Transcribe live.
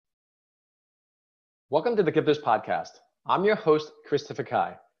Welcome to the Gifters Podcast. I'm your host, Christopher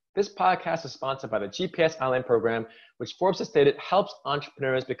Kai. This podcast is sponsored by the GPS Online program, which Forbes has stated helps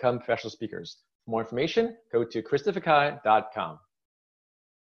entrepreneurs become professional speakers. For more information, go to christopherkai.com.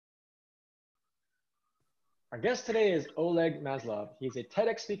 Our guest today is Oleg Maslov. He's a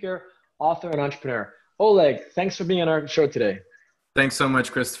TEDx speaker, author, and entrepreneur. Oleg, thanks for being on our show today. Thanks so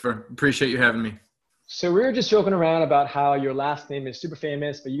much, Christopher. Appreciate you having me. So we were just joking around about how your last name is super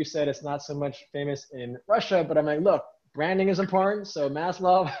famous, but you said it's not so much famous in Russia. But I'm like, look, branding is important. So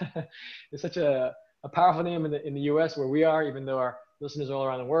Maslov is such a powerful name in the US where we are, even though our listeners are all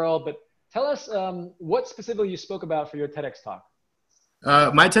around the world. But tell us what specifically you spoke about for your TEDx talk.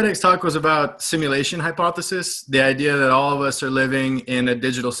 My TEDx talk was about simulation hypothesis, the idea that all of us are living in a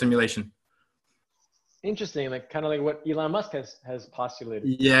digital simulation. Interesting, kind of like what Elon Musk has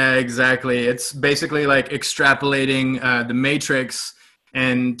postulated. Yeah, exactly. It's basically like extrapolating the matrix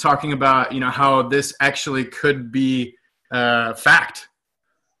and talking about, how this actually could be fact.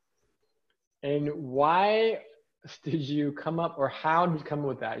 And why did you come up, or how did you come up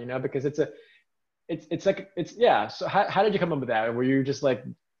with that? Because So how did you come up with that? Were you just like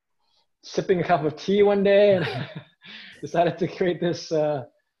sipping a cup of tea one day and decided to create this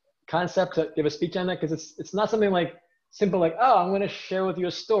concept to give a speech on that? Because it's not something like simple, like, oh, I'm going to share with you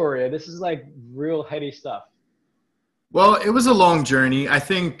a story. This is like real heady stuff. Well, it was a long journey. I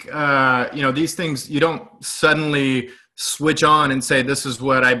think, these things, you don't suddenly switch on and say, this is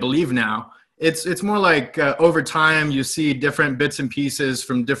what I believe now. It's more like over time, you see different bits and pieces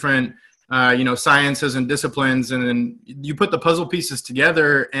from different, sciences and disciplines. And then you put the puzzle pieces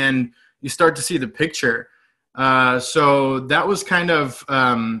together and you start to see the picture. So that was kind of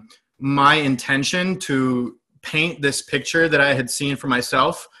my intention, to paint this picture that I had seen for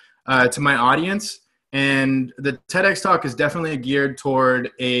myself to my audience. And the TEDx talk is definitely geared toward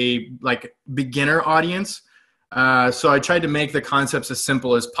a beginner audience. So I tried to make the concepts as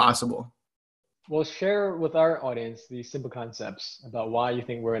simple as possible. Well, share with our audience these simple concepts about why you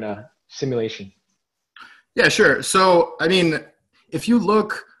think we're in a simulation. Yeah, sure. So, if you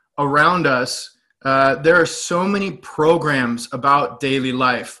look around us, there are so many programs about daily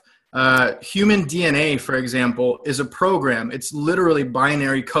life. Human DNA, for example, is a program. It's literally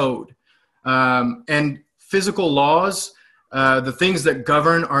binary code. And physical laws, the things that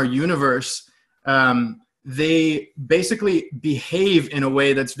govern our universe, they basically behave in a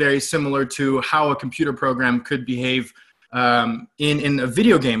way that's very similar to how a computer program could behave in a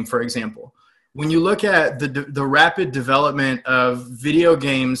video game, for example. When you look at the rapid development of video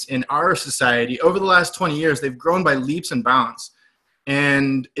games in our society, over the last 20 years, they've grown by leaps and bounds.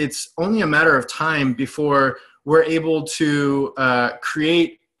 And it's only a matter of time before we're able to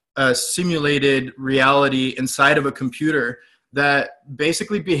create a simulated reality inside of a computer that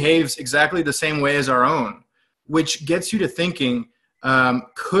basically behaves exactly the same way as our own, which gets you to thinking,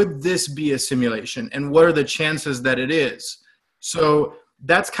 could this be a simulation? And what are the chances that it is? So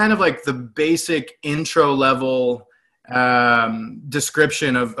that's kind of like the basic intro level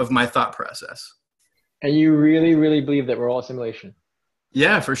description of my thought process. And you really, really believe that we're all a simulation?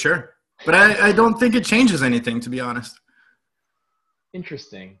 Yeah, for sure. But I don't think it changes anything, to be honest.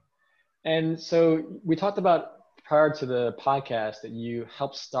 Interesting. And so we talked about prior to the podcast that you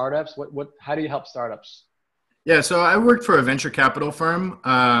help startups. How do you help startups? Yeah, so I worked for a venture capital firm,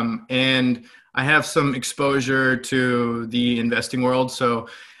 and I have some exposure to the investing world. So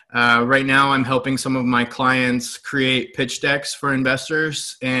right now I'm helping some of my clients create pitch decks for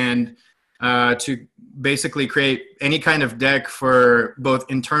investors and to basically create any kind of deck for both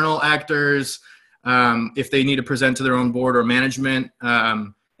internal actors, if they need to present to their own board or management,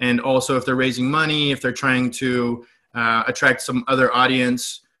 and also if they're raising money, if they're trying to attract some other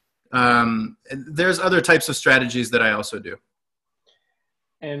audience. There's other types of strategies that I also do.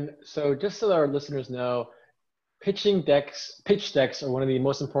 And so just so that our listeners know, pitch decks are one of the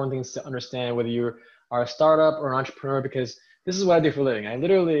most important things to understand, whether you are a startup or an entrepreneur, because this is what I do for a living. I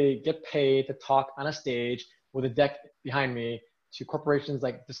literally get paid to talk on a stage with a deck behind me to corporations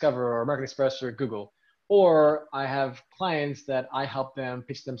like Discover or American Express or Google. Or I have clients that I help them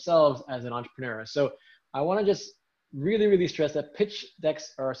pitch themselves as an entrepreneur. So I want to just really, really stress that pitch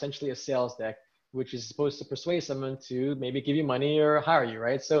decks are essentially a sales deck, which is supposed to persuade someone to maybe give you money or hire you,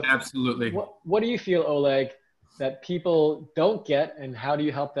 right? So absolutely. What do you feel, Oleg, that people don't get, and how do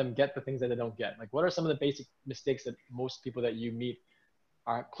you help them get the things that they don't get? Like, what are some of the basic mistakes that most people that you meet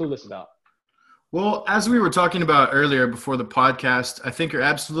are clueless about? Well, as we were talking about earlier before the podcast, I think you're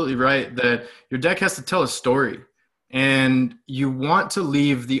absolutely right that your deck has to tell a story. And you want to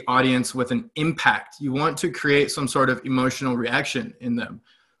leave the audience with an impact. You want to create some sort of emotional reaction in them.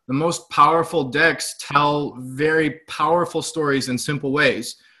 the most powerful decks tell very powerful stories in simple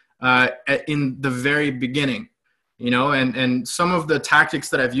ways in the very beginning, and some of the tactics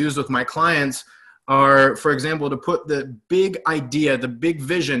that I've used with my clients are, for example, to put the big idea, the big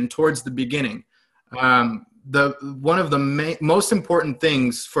vision towards the beginning. One of the most important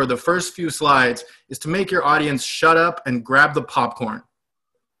things for the first few slides is to make your audience shut up and grab the popcorn.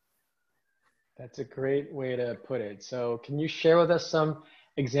 That's a great way to put it. So can you share with us some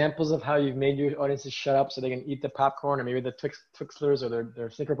examples of how you've made your audiences shut up so they can eat the popcorn, or maybe the Twixlers or their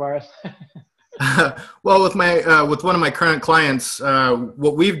Snicker bars? Well, with one of my current clients,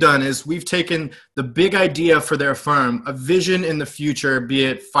 what we've done is we've taken the big idea for their firm, a vision in the future, be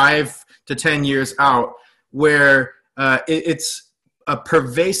it 5 to 10 years out, where it's a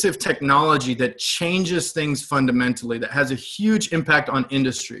pervasive technology that changes things fundamentally, that has a huge impact on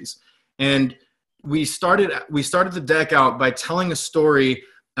industries. And we started the deck out by telling a story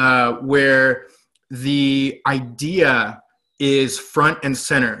where the idea is front and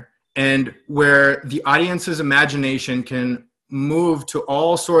center, and where the audience's imagination can move to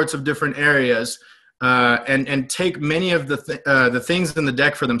all sorts of different areas and take many of the things in the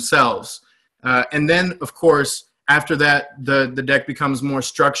deck for themselves. And then, of course, after that, the deck becomes more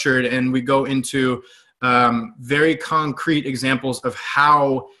structured, and we go into very concrete examples of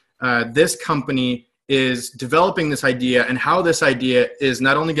how this company is developing this idea, and how this idea is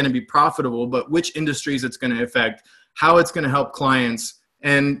not only going to be profitable, but which industries it's going to affect, how it's going to help clients,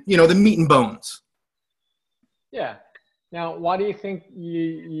 and the meat and bones. Yeah. Now, why do you think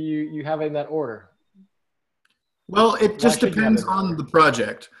you have it in that order? Well, it just depends on the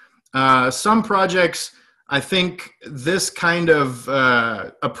project. Some projects, I think this kind of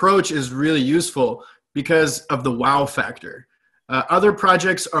approach is really useful because of the wow factor. Other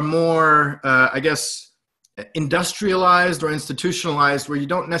projects are more, I guess, industrialized or institutionalized, where you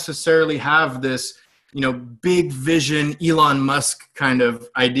don't necessarily have this, big vision, Elon Musk kind of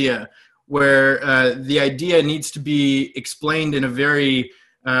idea, where the idea needs to be explained in a very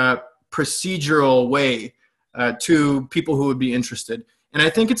procedural way to people who would be interested. And I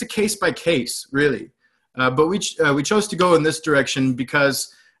think it's a case by case, really. But we chose to go in this direction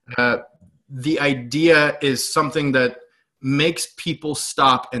because the idea is something that makes people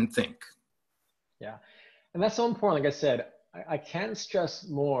stop and think. Yeah. And that's so important. Like I said, I can't stress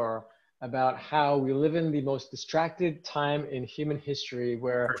more about how we live in the most distracted time in human history,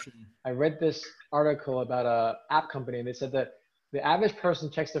 where I read this article about an app company, and they said that the average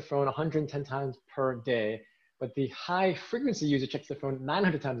person checks their phone 110 times per day, but the high frequency user checks their phone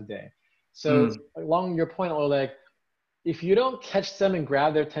 900 times a day. So along your point, Oleg, if you don't catch them and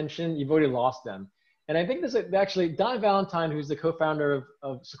grab their attention, you've already lost them. And I think actually Don Valentine, who's the co-founder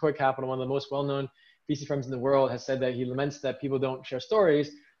of Sequoia Capital, one of the most well-known VC firms in the world, has said that he laments that people don't share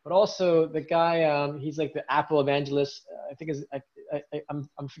stories. But also the guy, he's like the Apple evangelist. I think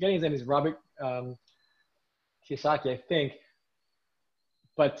I'm forgetting his name. Is Robert Kiyosaki, I think.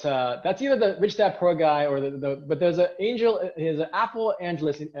 But that's either the Rich Dad Poor guy or but there's an angel. He's an Apple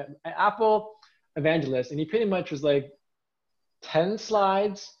evangelist, and he pretty much was like 10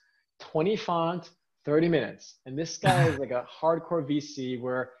 slides, 20 font, 30 minutes. And this guy is like a hardcore VC,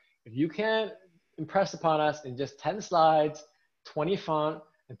 where if you can't impress upon us in just 10 slides, 20 font,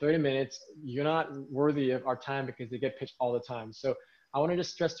 and 30 minutes, you're not worthy of our time, because they get pitched all the time. So I want to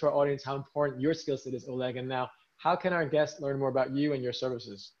just stress to our audience how important your skill set is, Oleg. And now, how can our guests learn more about you and your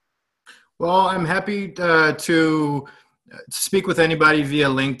services? Well, I'm happy to speak with anybody via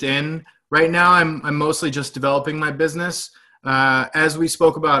LinkedIn. Right now, I'm mostly just developing my business. As we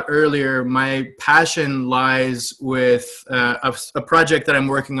spoke about earlier, my passion lies with a project that I'm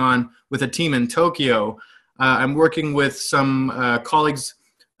working on with a team in Tokyo. I'm working with some colleagues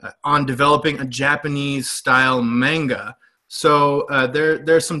on developing a Japanese-style manga. So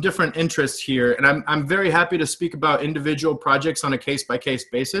there's some different interests here, and I'm very happy to speak about individual projects on a case-by-case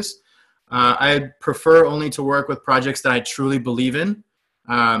basis. I prefer only to work with projects that I truly believe in.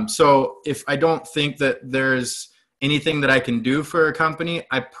 So if I don't think that there's anything that I can do for a company,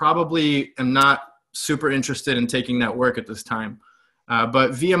 I probably am not super interested in taking that work at this time.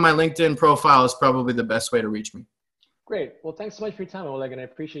 But via my LinkedIn profile is probably the best way to reach me. Great. Well, thanks so much for your time, Oleg, and I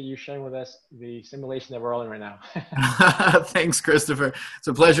appreciate you sharing with us the simulation that we're all in right now. Thanks, Christopher. It's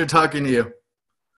a pleasure talking to you.